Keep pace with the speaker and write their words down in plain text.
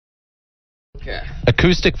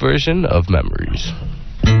Acoustic version of Memories.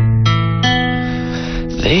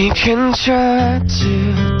 They can try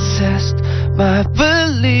to test my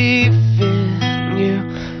belief in you,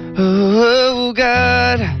 oh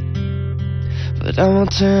God, but I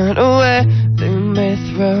won't turn away. They may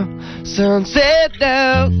throw stones and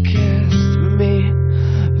outcast me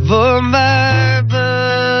for my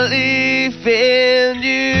belief in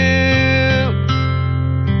you.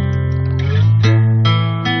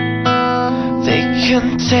 They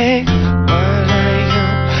can take what I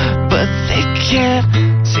am, but they can't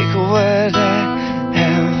take what I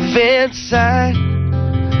have inside.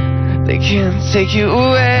 They can't take you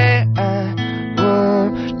away. I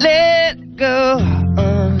won't let go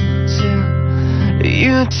until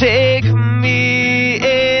you take me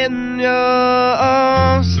in your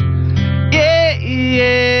arms. Yeah,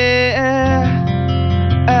 yeah.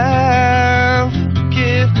 I'll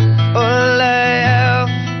give all I have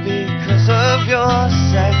because of your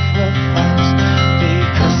sacrifice,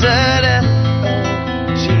 because of that.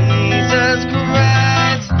 Jesus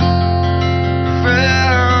Christ,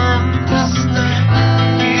 from the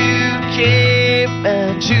start you came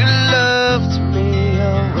and you loved me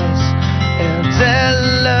always, and I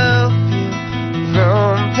love you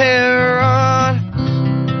from here on.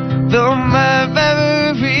 Though my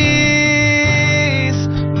memories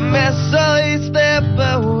may slowly step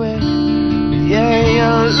away, yeah,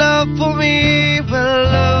 your love for me will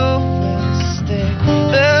always stay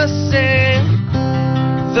the same.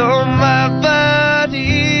 Though my body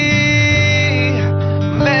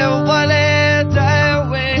may one day die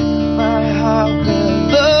away, my heart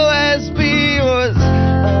will always be yours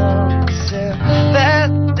until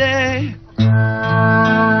that day.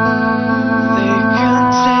 They can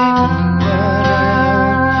take what I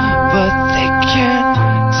am, but they can't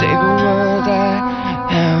take what I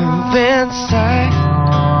have inside.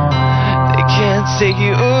 They can't take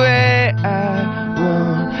you away. I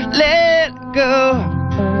won't let go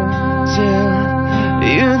till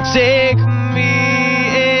you take me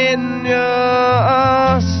in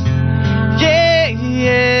yours. Yeah,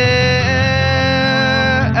 yeah.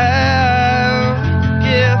 I'll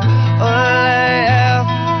give all I have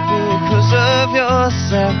because of your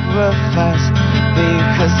sacrifice,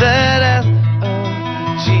 because of that, oh,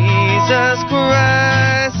 Jesus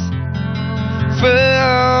Christ.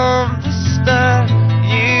 From the start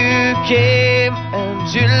you came and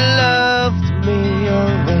you loved me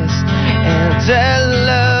always, and I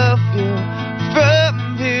love you from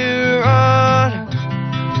here on.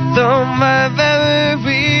 Though my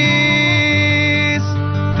memories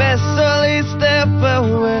may slowly step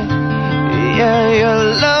away, yeah, your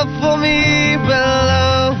love for me will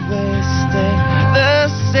always stay the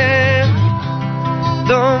same.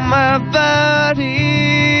 Though my body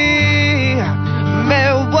may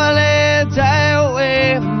one day die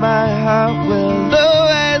away, my heart will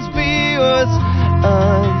always be yours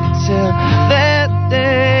until